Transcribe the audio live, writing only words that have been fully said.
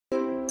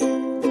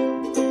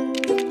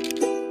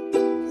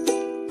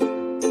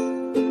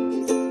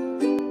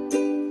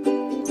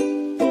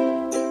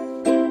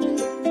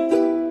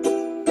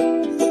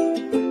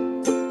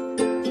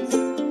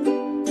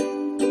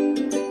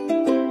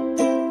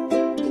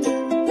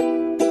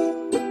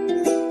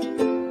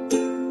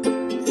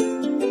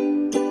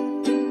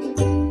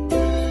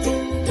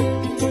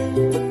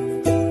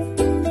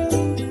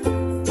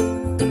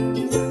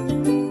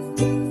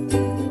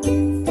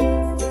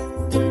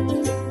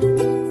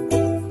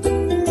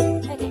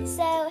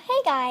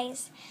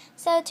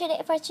So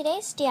for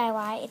today's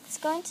DIY, it's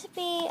going to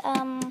be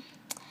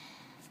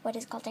what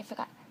is it called? I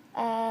forgot.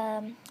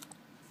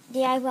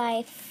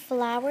 DIY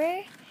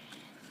flower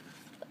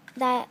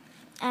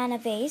and a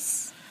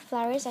vase.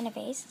 Flowers and a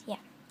vase. Yeah.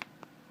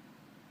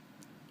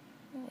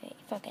 Wait,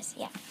 focus.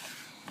 Yeah.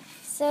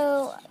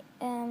 So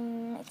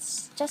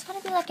it's just gonna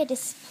be like a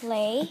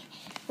display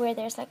where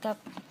there's like a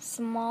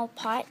small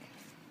pot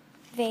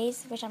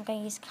vase, which I'm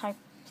gonna use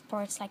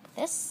cardboards like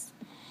this,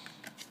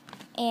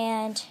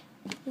 and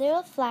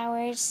little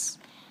flowers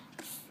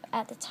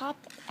at the top.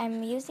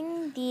 I'm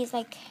using these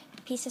like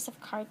pieces of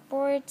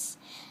cardboards.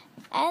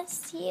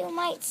 As you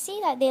might see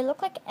that they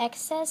look like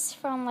excess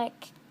from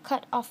like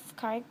cut off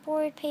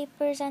cardboard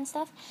papers and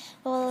stuff.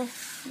 Well,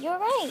 you're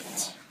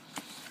right,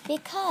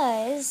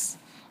 because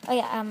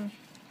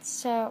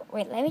so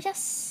wait, let me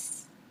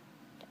just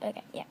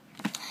okay,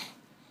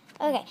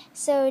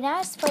 so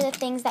now as for the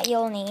things that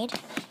you'll need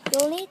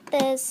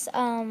this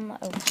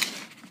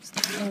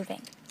stop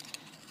moving.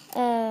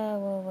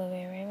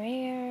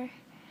 Where?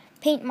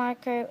 Paint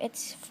marker.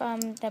 It's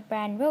from the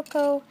brand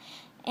Rocco,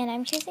 and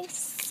I'm choosing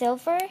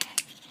silver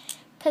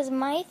because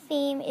my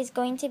theme is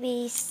going to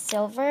be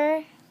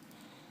silver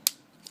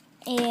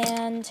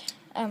and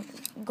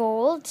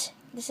gold.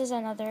 This is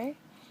another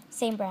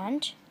same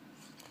brand,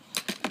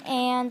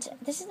 and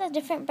this is a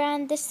different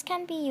brand. This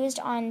can be used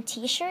on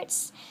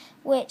t-shirts,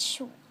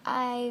 which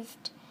I've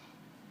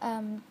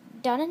done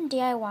in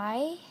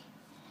DIY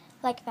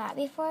like that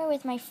before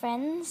with my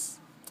friends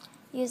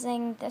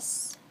using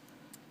this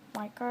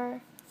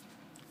marker.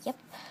 Yep,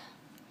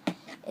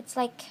 it's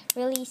like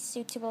really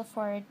suitable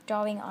for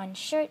drawing on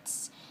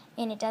shirts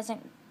and it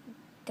doesn't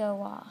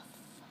go off.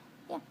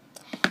 Yeah.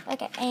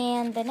 Okay,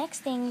 and the next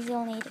things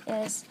you'll need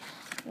is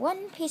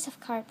one piece of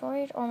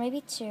cardboard, or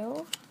maybe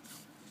two.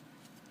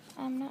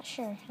 I'm not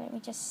sure, let me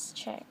just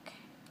check.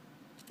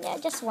 Yeah,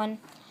 just one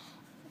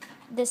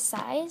this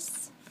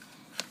size.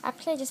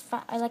 Actually,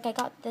 I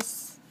got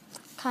this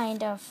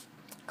kind of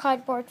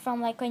cardboard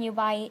from like when you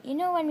buy,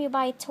 when you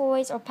buy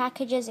toys or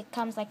packages, it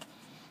comes like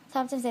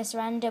sometimes there's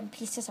random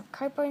pieces of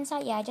cardboard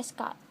inside. Yeah, I just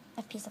got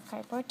a piece of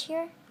cardboard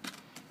here.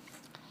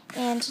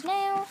 And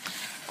now,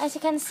 as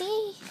you can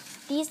see,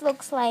 these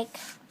looks like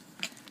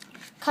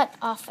cut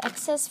off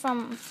excess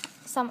from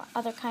some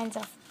other kinds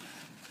of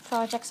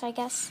projects, I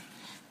guess.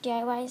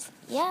 DIYs.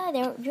 Yeah,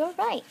 you're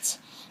right.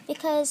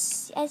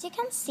 Because as you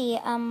can see,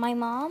 my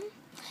mom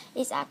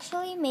is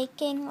actually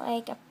making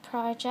like a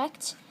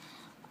project,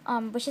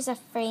 which is a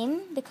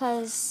frame,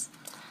 because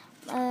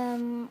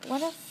one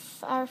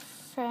of our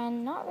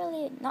friend,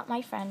 not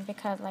my friend,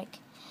 because like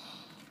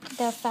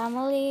the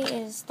family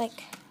is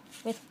like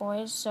with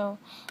boys, so,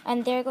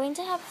 and they're going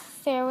to have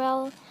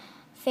farewell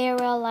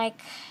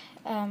like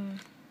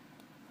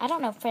I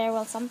don't know,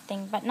 farewell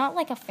something, but not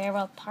like a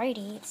farewell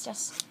party. It's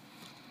just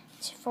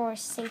for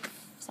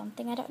safe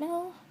something, I don't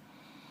know,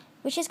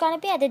 which is gonna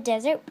be at the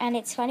desert, and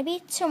it's gonna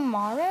be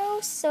tomorrow,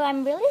 so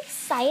I'm really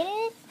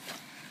excited.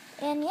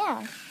 And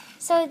yeah,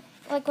 so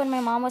like when my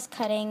mom was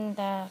cutting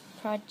the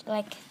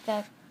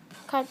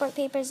cardboard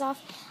papers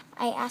off,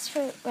 I asked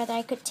her whether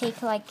I could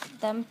take like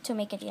them to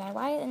make a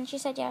DIY, and she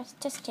said yeah,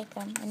 just take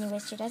them.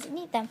 Anyways, she doesn't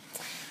need them.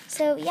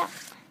 So yeah,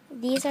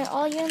 these are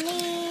all you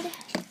need.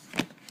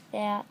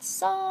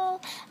 That's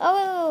all.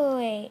 Oh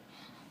wait.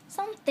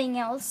 Something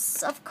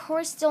else. Of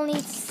course, you'll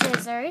need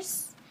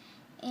scissors.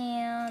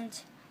 And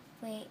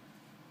wait,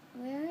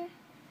 where?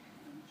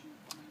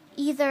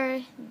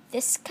 Either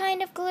this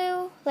kind of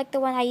glue, like the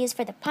one I use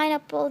for the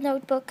pineapple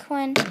notebook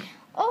one,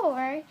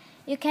 or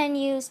you can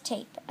use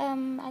tape.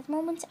 At the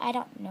moment, I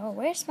don't know.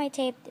 Where's my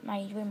tape?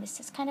 My room is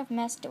just kind of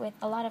messed with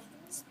a lot of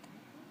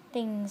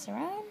things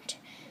around.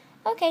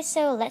 Okay,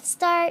 so let's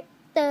start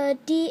the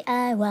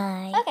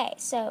DIY. Okay,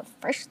 so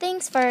first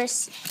things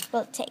first,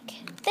 we'll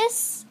take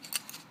this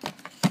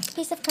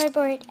piece of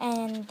cardboard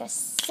and the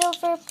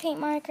silver paint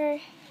marker,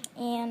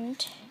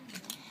 and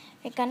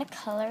we're gonna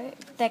color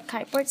the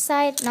cardboard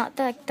side, not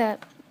the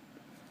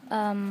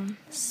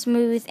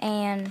smooth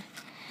and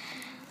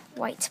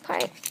white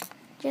part,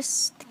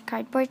 just the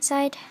cardboard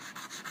side,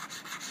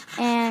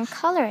 and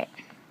color it.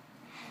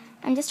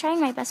 I'm just trying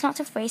my best not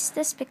to waste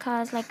this,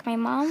 because like my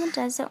mom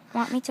doesn't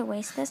want me to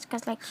waste this,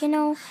 because like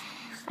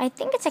I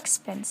think it's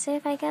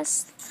expensive, I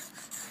guess,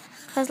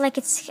 because like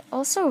it's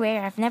also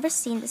rare. I've never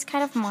seen this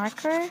kind of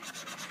marker,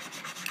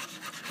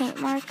 paint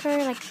marker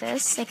like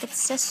this. Like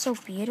it's just so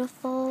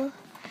beautiful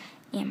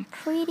and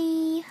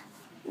pretty.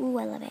 Ooh,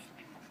 I love it.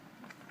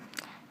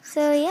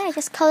 So yeah, I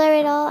just color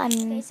it all.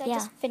 Okay, so I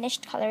just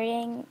finished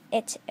coloring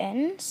it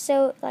in.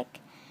 So like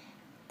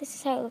this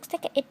is how it looks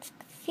like. It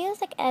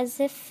feels like as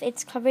if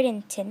it's covered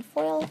in tin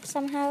foil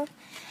somehow.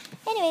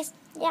 Anyways,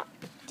 yeah,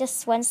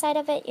 just one side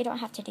of it. You don't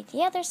have to do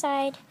the other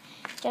side,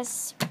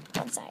 just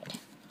one side.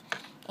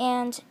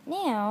 And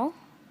now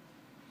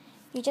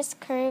you just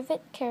curve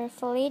it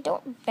carefully.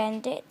 Don't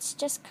bend it,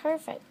 just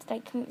curve it.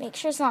 Like make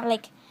sure it's not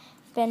like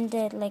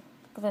bended like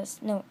this.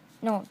 No,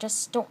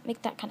 just don't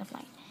make that kind of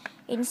line.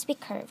 It needs to be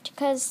curved,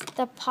 because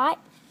the pot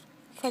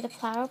for the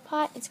flower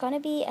pot, it's gonna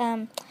be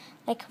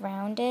like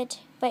rounded,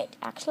 but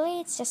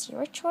actually it's just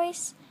your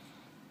choice.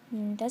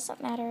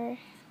 Doesn't matter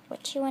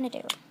what you want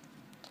to do.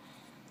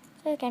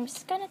 Okay, I'm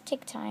just gonna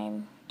take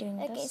time doing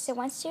this. Okay, so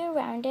once you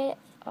round it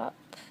up,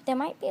 there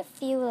might be a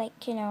few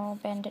like, you know,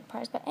 bended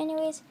parts, but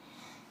anyways,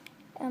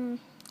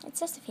 it's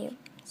just a few.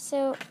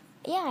 So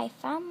yeah, I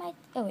found my,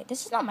 oh wait,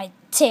 this is not my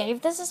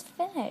tape, this is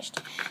finished.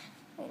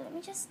 Wait, let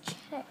me just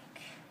check.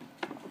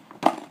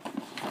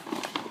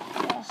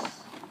 Ugh.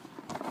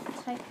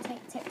 Tape, where are you,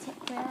 tape?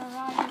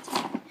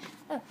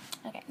 Oh,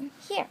 okay,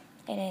 here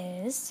it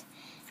is.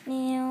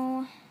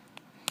 Now,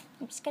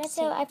 I'm just gonna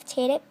say, so I've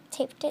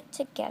taped it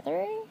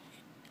together,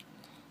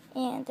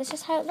 and this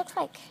is how it looks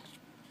like.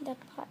 The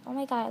pot, oh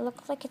my god, it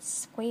looks like it's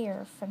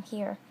square from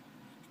here.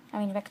 I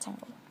mean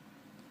rectangle.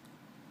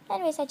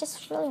 Anyways, I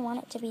just really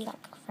want it to be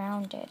like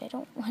rounded. I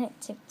don't want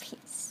it to be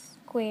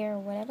square or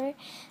whatever,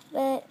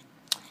 but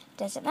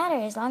doesn't matter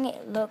as long as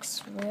it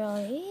looks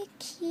really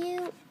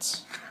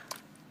cute.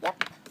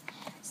 Yep.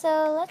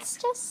 So let's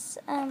just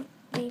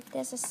leave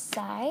this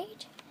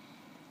aside.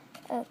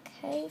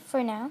 Okay,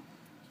 for now.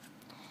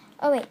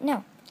 Oh wait,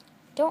 no.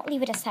 Don't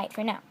leave it aside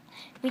for now.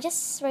 We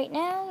just, right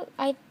now,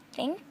 I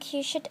think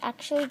you should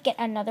actually get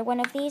another one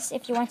of these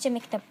if you want to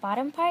make the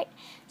bottom part.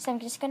 So I'm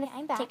just gonna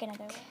take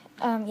another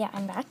one. Yeah,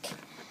 I'm back.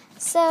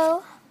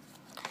 So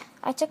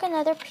I took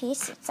another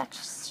piece. It's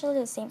actually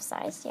the same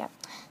size, yeah.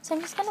 So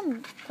I'm just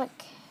gonna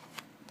like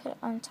put it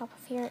on top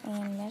of here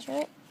and measure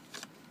it.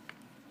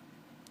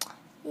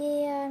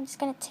 Yeah, I'm just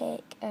gonna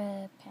take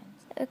a pen.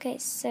 Okay,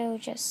 so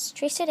just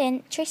trace it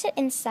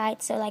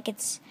inside so like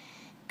it's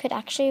could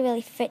actually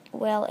really fit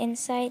well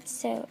inside.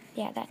 So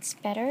yeah, that's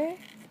better.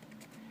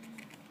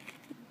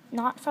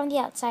 Not from the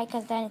outside,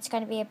 because then it's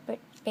gonna be a bit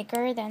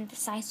bigger than the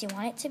size you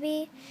want it to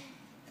be.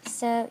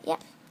 So yeah,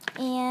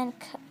 and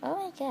oh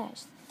my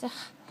gosh,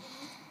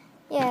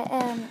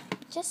 yeah,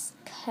 just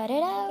cut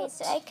it out. Okay,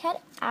 so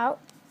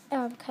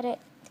I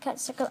cut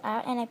circle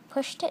out, and I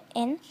pushed it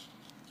in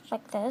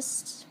like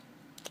this.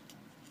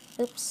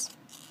 Oops,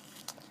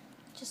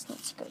 just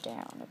needs to go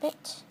down a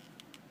bit.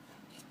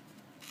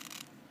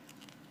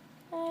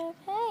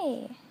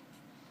 Okay,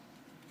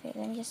 let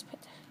me just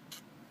put the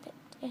bit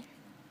in.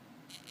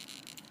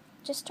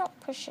 Just don't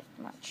push it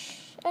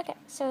much. Okay,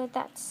 so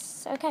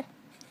that's okay.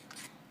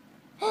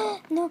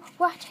 No,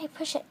 why did I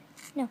push it?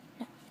 No.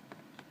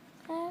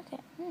 Okay.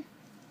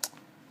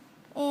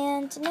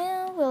 And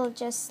now we'll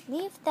just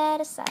leave that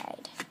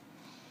aside.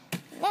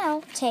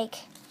 Now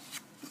take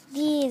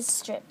these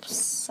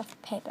strips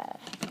of paper.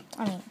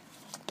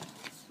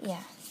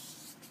 Yeah.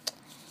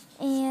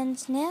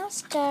 And now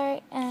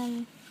start,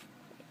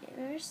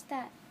 where's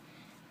that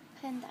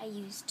pen that I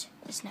used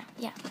just now?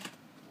 Yeah.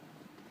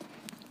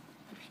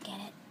 Forget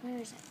it. Where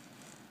is it?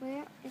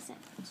 Where is it?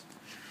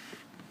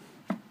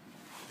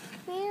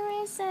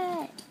 Where is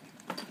it?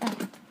 Oh,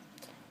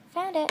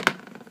 found it.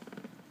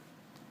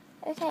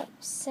 Okay,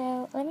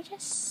 so let me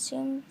just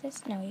zoom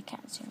this. No, you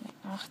can't zoom it.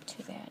 Oh,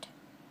 too bad.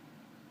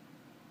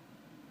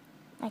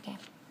 Okay.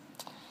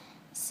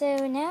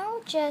 So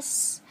now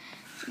just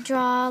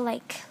draw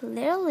like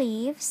little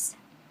leaves.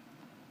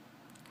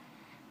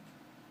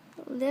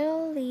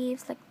 Little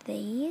leaves like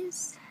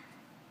these.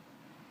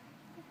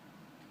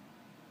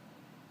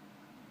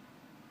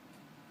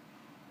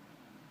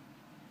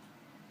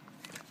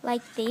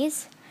 Like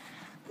these,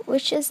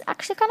 which is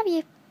actually gonna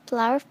be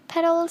flower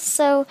petals,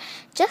 so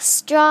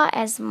just draw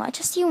as much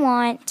as you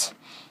want,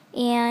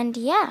 and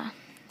yeah.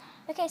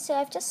 Okay, so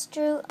I've just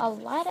drew a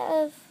lot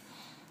of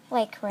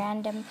like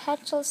random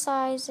petal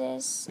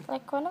sizes,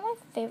 like one of my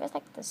favorites,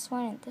 like this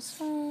one and this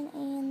one,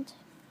 and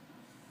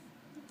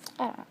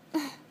I don't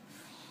know.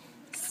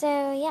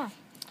 So yeah,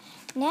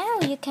 now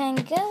you can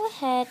go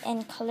ahead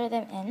and color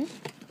them in.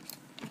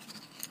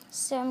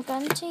 So I'm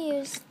going to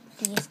use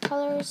these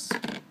colors.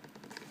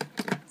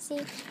 See?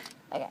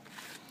 Okay.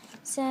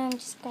 So I'm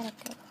just gonna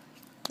go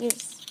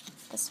use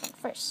this one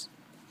first.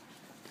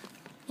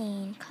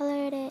 And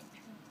colored it.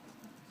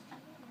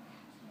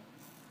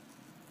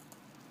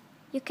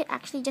 You could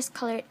actually just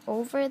color it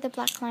over the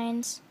black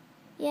lines.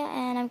 Yeah,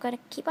 and I'm gonna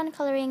keep on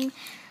coloring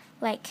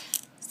like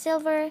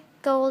silver,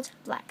 gold,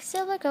 black.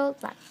 Silver, gold,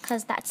 black.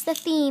 Because that's the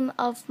theme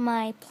of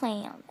my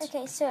plant.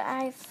 Okay, so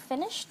I've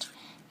finished.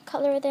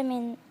 Color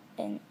them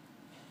in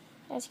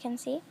as you can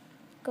see.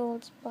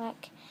 Gold,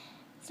 black.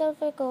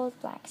 Silver, gold,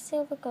 black,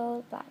 silver,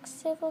 gold, black,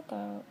 silver,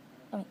 gold.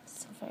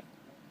 Silver,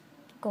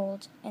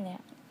 gold, and then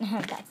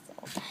that's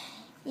all.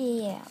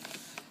 Yeah.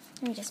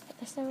 Let me just put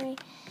this away.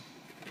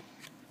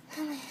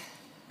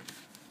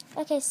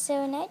 Okay,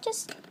 so now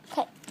just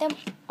cut them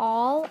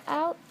all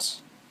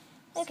out.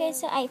 Okay,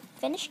 so I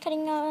finished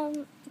cutting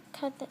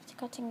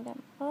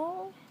them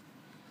all.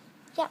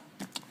 Yeah.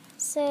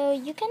 So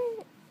you can,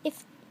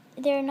 if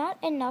there are not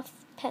enough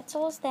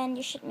petals, then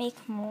you should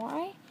make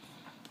more.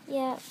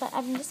 Yeah, but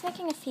I'm just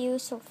making a few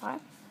so far.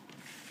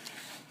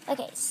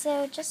 Okay,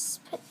 so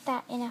just put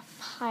that in a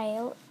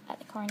pile at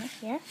the corner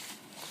here.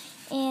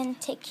 And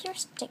take your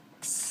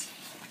sticks.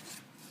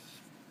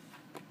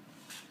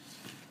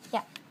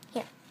 Yeah,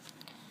 here.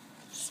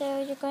 So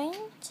you're going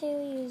to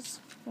use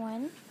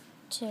 1,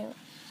 2,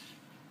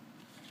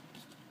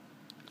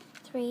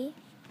 3,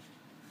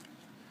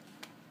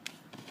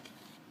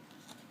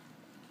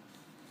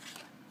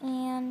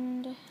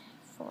 and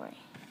 4.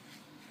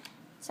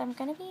 So I'm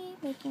gonna be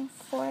making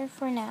 4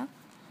 for now,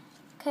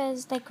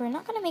 because like we're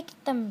not gonna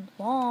make them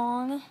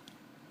long.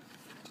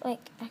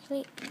 Like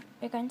actually,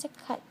 we're going to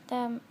cut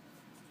them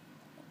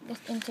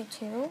into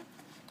 2,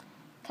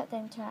 cut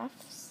them into half.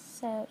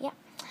 So yeah.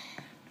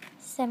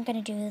 So I'm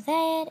gonna do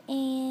that,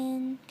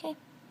 and okay.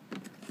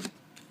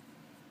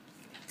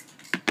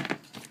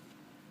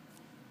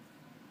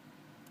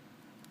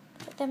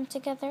 Put them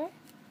together.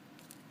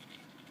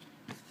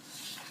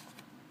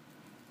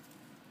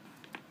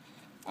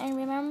 And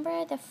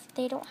remember,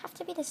 they don't have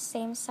to be the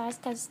same size,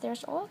 because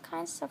there's all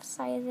kinds of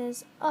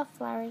sizes of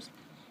flowers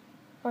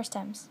or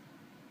stems.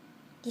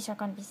 These are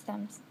gonna be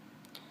stems.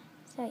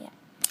 So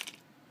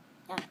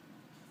yeah.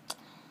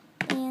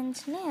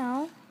 And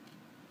now,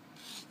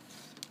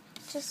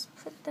 just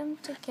put them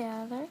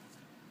together.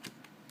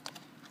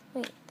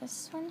 Wait,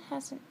 this one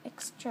has an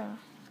extra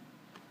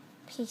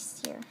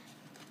piece here.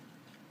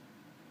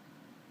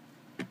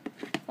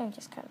 Let me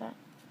just cut that.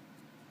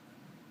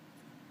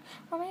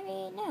 Or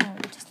maybe, no,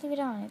 just leave it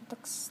on. It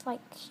looks like,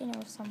 you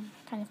know, some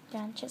kind of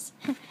branches.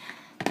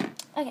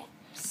 Okay,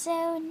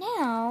 so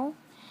now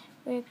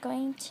we're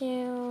going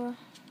to,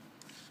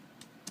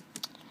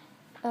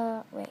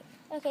 wait.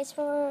 Okay,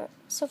 so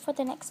for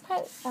the next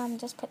part,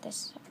 just put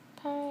this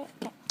part,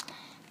 okay.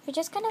 We're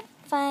just gonna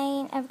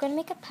I'm gonna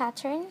make a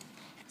pattern,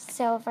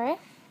 silver,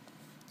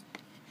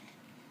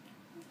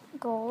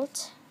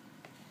 gold,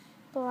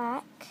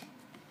 black,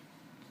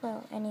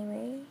 well,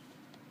 anyway,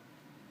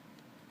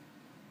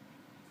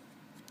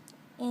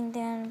 and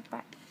then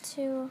back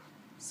to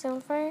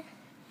silver,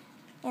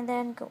 and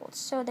then gold.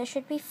 So there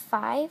should be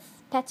 5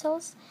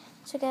 petals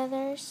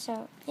together.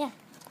 So yeah,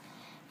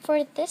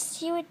 for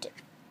this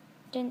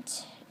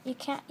you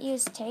can't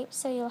use tape,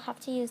 so you'll have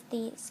to use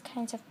these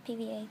kinds of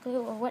PVA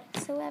glue or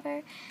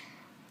whatsoever,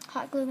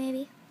 hot glue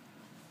maybe.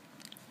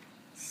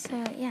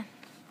 So yeah,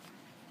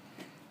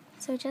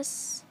 so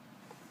just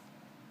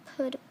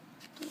put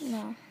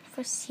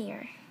first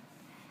here.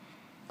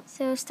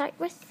 So start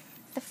with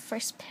the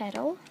first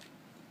petal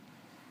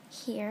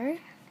here,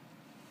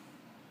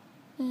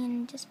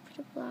 and just put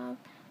a blob.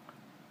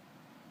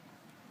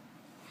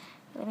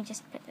 Let me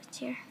just put this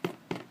here,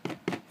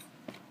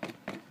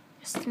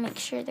 just to make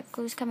sure the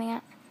glue's coming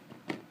out.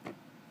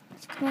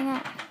 It's coming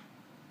out.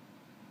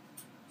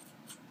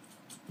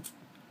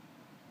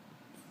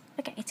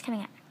 Okay, it's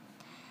coming out.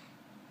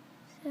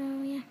 So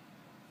yeah.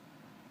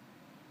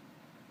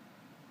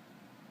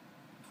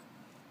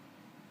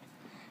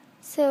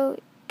 So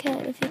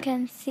if you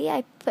can see,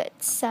 I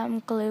put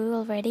some glue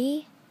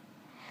already.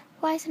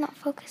 Why is it not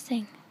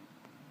focusing?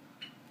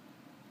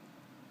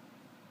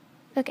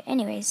 Okay,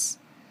 anyways.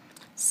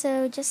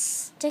 So just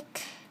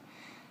stick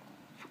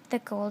the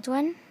gold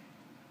one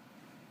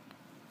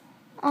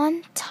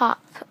on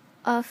top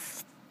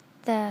of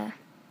the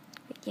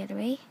other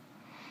way.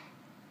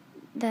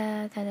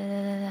 The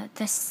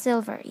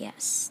silver,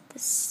 yes, the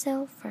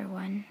silver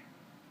one.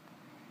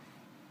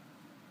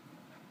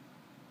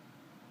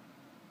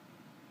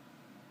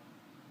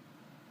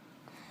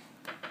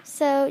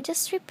 So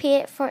just repeat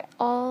it for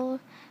all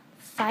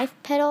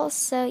 5 petals.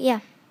 So yeah,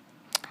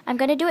 I'm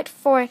gonna do it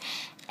for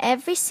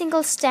every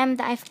single stem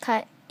that I've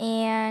cut,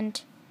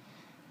 and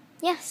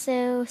yeah,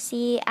 so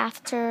see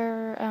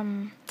after,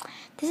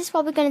 this is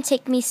probably gonna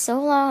take me so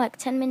long, like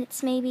 10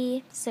 minutes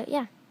maybe, so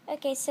yeah.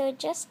 Okay, so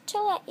just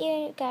to let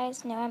you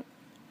guys know,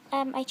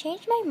 I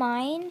changed my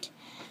mind.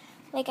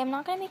 Like, I'm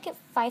not gonna make it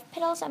 5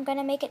 petals, I'm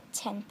gonna make it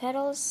 10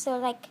 petals, so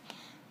like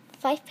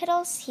 5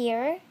 petals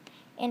here,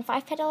 and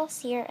 5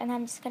 petals here, and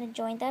I'm just gonna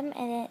join them,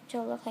 and it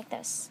will look like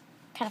this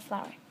kind of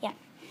flower, yeah.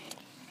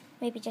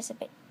 Maybe just a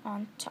bit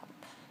on top.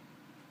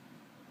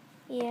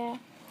 Yeah,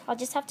 I'll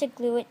just have to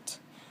glue it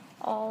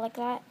all like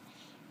that,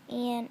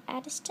 and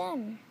add a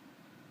stem.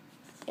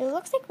 It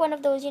looks like one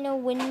of those, you know,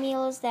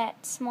 windmills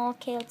that small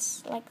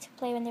kids like to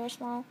play when they were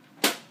small.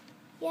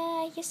 Yeah,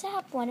 I used to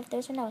have one of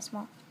those when I was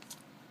small.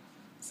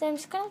 So I'm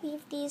just gonna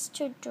leave these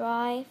to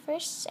dry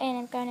first, and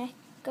I'm gonna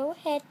go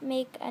ahead and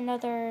make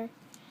another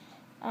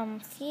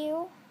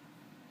few.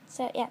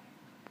 So yeah.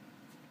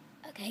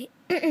 Okay.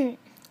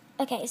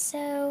 Okay,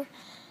 so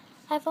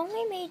I've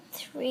only made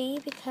 3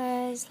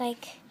 because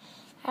like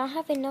I don't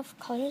have enough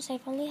colors.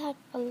 I've only had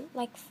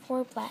like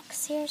 4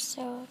 blacks here,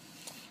 so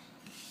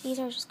these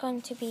are just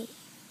going to be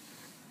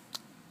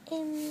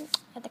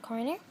at the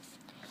corner.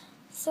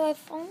 So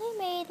I've only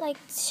made like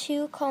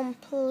 2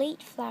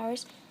 complete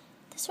flowers.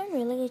 This one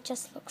really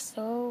just looks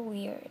so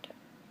weird.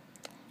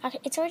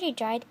 It's already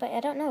dried, but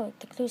I don't know,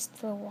 the glue's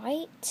still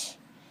white.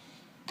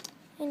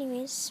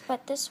 Anyways,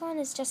 but this one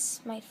is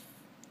just my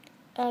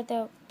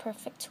the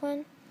perfect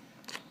one.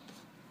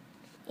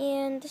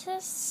 And this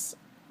is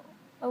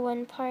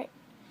one part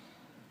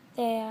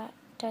that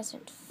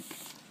doesn't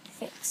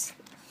fit.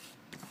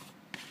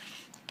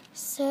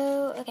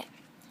 So, okay.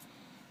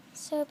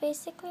 So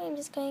basically I'm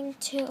just going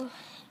to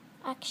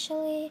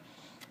Actually,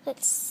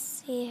 let's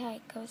see how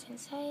it goes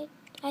inside.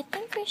 I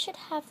think we should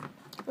have,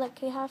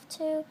 like, we have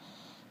to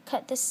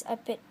cut this a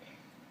bit,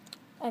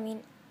 I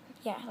mean,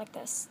 yeah, like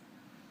this.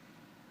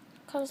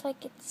 Because,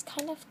 like, it's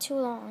kind of too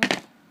long.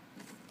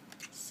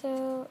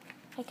 So,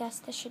 I guess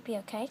this should be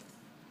okay.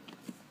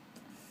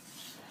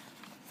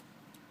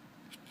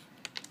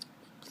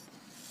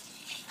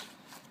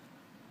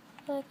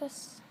 Like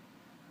this.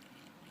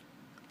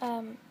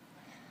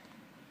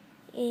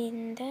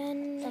 And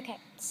then, okay,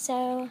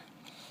 so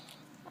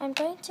I'm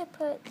going to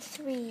put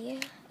 3,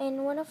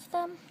 and one of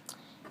them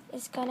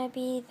is gonna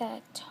be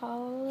the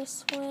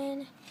tallest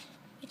one,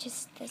 which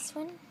is this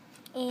one,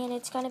 and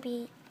it's gonna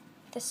be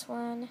this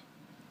one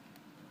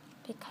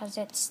because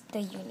it's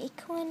the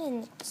unique one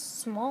and it's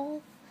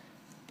small.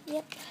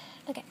 Yep.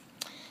 Okay,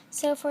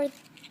 so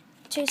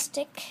to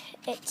stick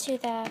it to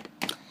the,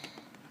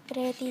 what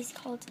are these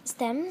called,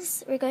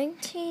 stems, we're going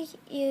to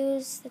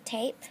use the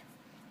tape.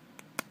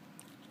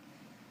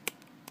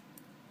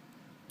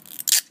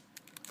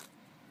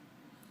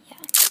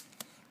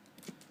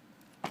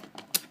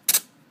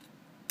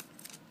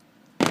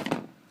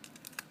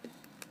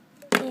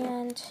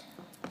 And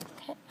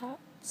cut out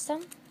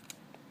some,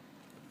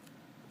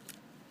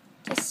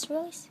 just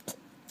really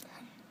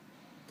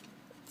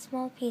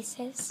small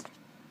pieces.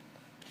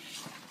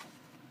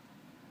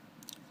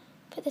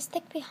 Put the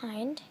stick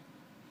behind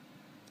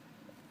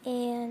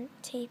and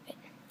tape it.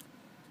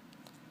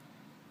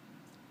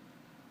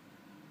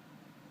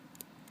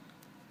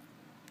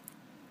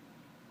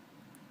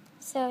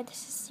 So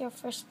this is your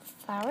first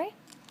flower.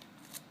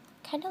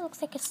 Kind of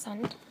looks like a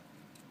sun.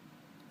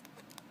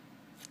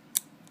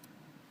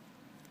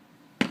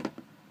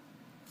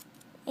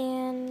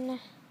 And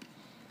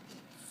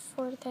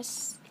for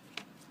this,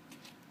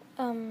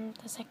 the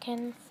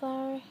second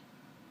flower,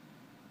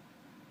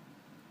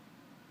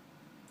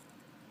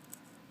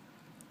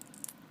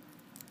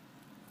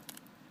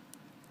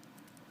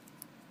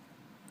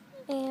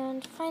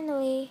 and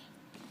finally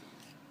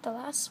the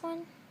last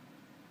one.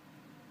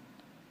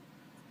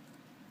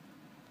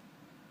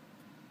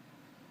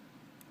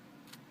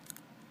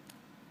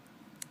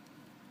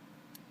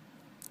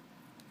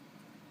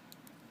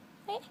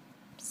 Right,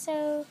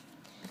 so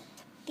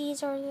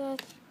these are the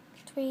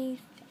 3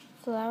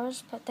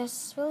 flowers, but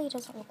this really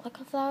doesn't look like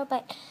a flower,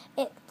 but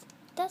it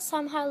does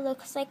somehow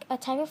looks like a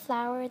type of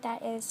flower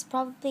that is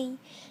probably,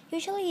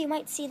 usually you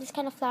might see this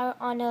kind of flower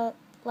on a,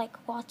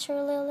 like,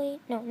 water lily.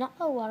 No, not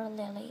a water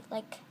lily,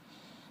 like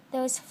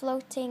those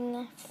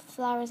floating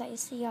flowers that you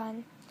see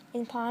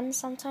in ponds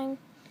sometimes.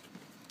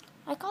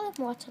 I call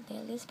them water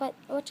lilies, but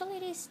water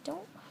lilies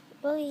don't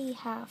really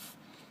have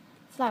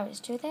flowers,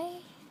 do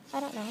they? I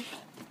don't know.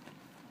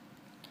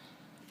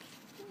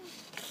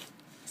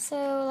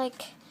 So,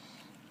 like,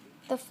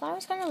 the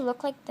flower's gonna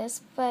look like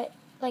this, but,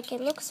 like, it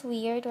looks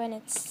weird when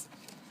it's,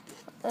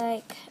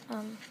 like,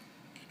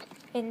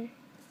 when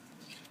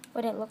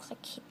it looks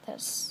like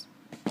this.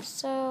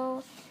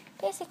 So,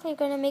 basically, we're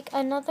gonna make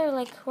another,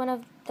 like,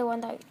 one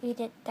that we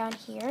did down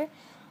here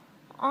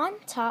on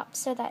top,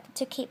 so that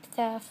to keep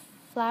the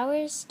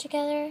flowers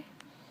together.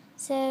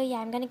 So, yeah,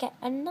 I'm gonna get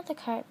another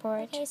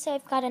cardboard. Okay, so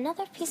I've got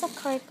another piece of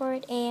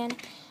cardboard, and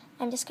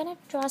I'm just gonna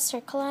draw a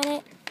circle on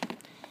it.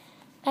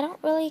 I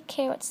don't really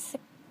care what's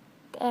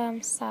the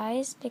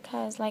size,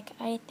 because, like,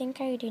 I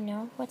think I already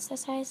know what's the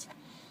size.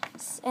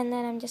 And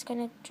then I'm just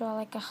gonna draw,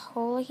 like, a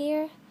hole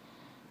here,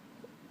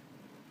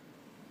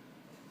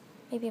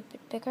 maybe a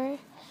bit bigger,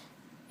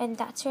 and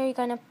that's where you're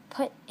gonna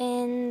put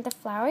in the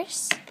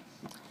flowers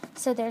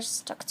so they're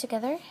stuck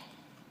together.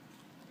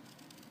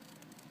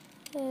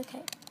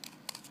 Okay.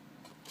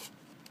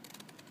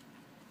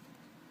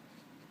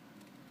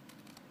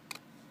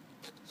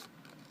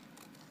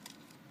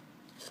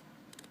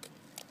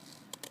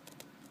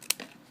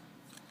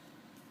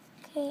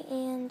 Okay,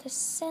 and the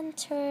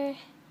center,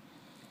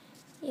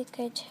 you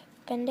could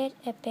bend it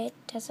a bit,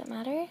 doesn't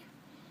matter.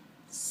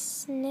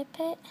 Snip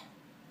it.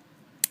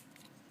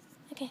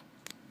 Okay.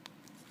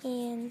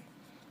 And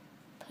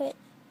put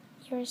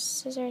your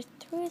scissors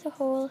through the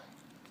hole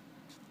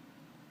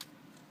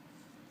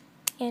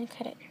and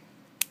cut it.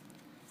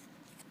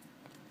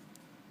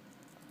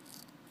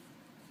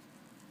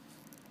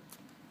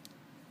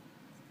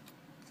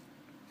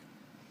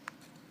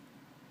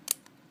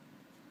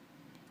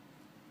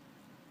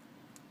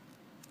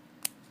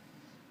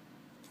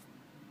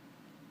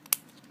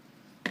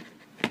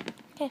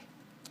 Okay.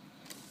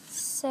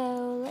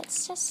 So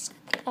let's just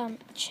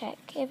check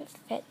if it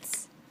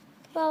fits.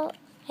 Well,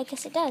 I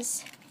guess it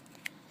does.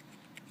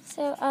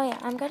 So, oh yeah,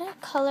 I'm gonna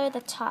color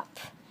the top.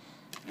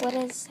 What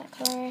is that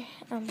color?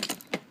 I'm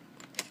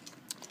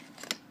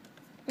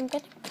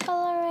gonna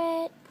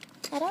color it.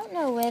 I don't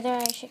know whether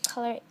I should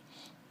color it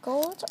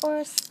gold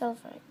or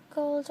silver.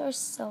 Gold or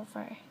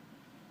silver.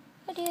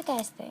 What do you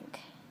guys think?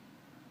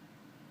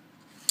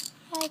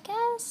 I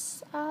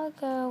guess I'll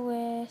go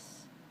with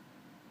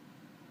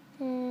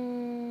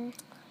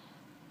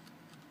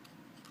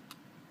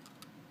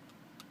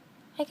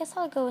I guess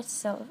I'll go with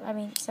silver.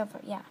 Silver,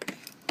 yeah.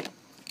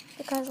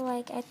 Because,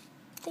 like,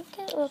 think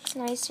it looks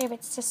nicer if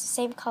it's just the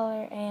same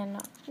color and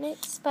not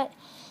mixed, but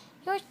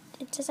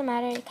it doesn't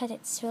matter because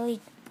it's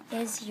really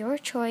is your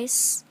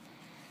choice.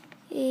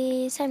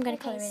 So I'm gonna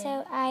color it in.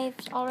 So I've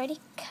already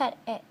cut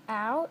it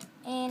out,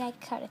 and I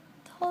cut a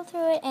hole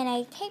through it, and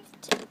I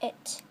taped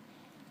it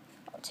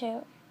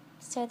too.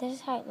 So this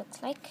is how it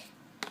looks like.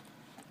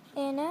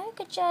 And now you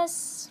could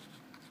just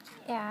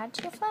add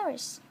your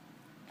flowers.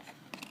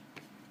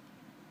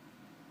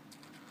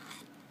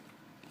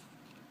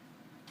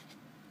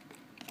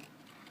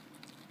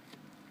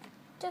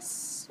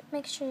 Just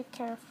make sure you're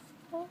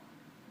careful.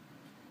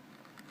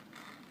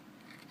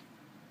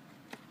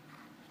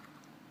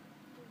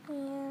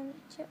 And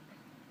yep.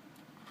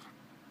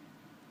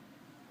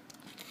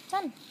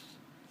 Done.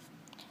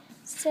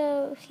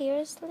 So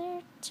here's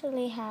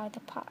literally how the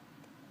pot,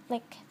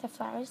 like the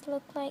flowers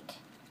look like.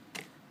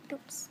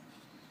 Oops.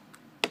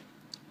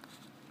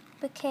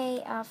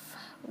 Bouquet of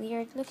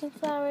weird looking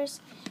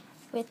flowers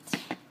with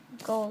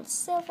gold,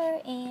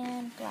 silver,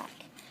 and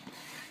black.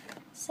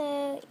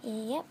 So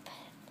yep.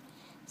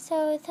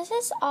 So this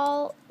is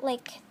all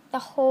like the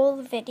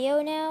whole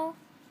video now.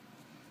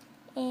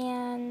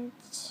 And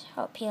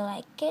hope you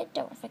like it.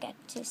 Don't forget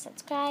to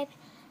subscribe,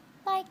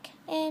 like,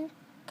 and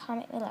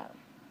comment below.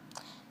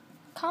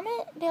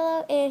 Comment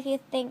below if you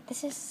think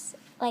this is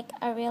like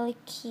a really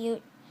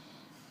cute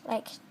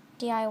like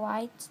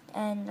DIY,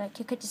 and like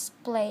you could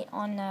display it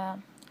on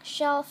a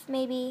shelf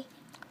maybe.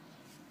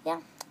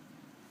 Yeah.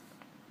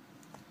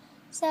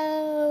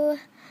 So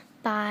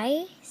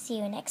bye. See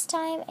you next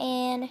time.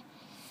 And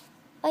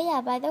oh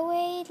yeah, by the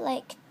way,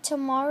 like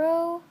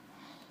tomorrow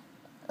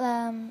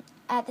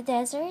at the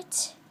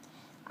desert,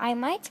 I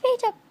might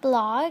create a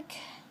blog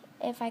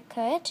if I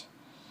could.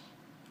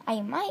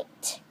 I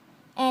might.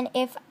 And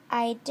if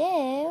I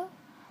do,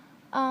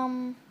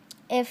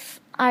 if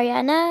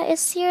Ariana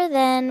is here,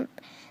 then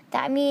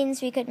that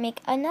means we could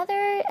make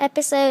another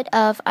episode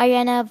of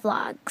Ariana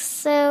Vlogs.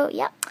 So,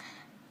 yeah.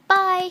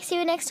 Bye. See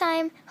you next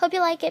time. Hope you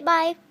like it.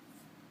 Bye.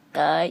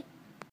 Bye.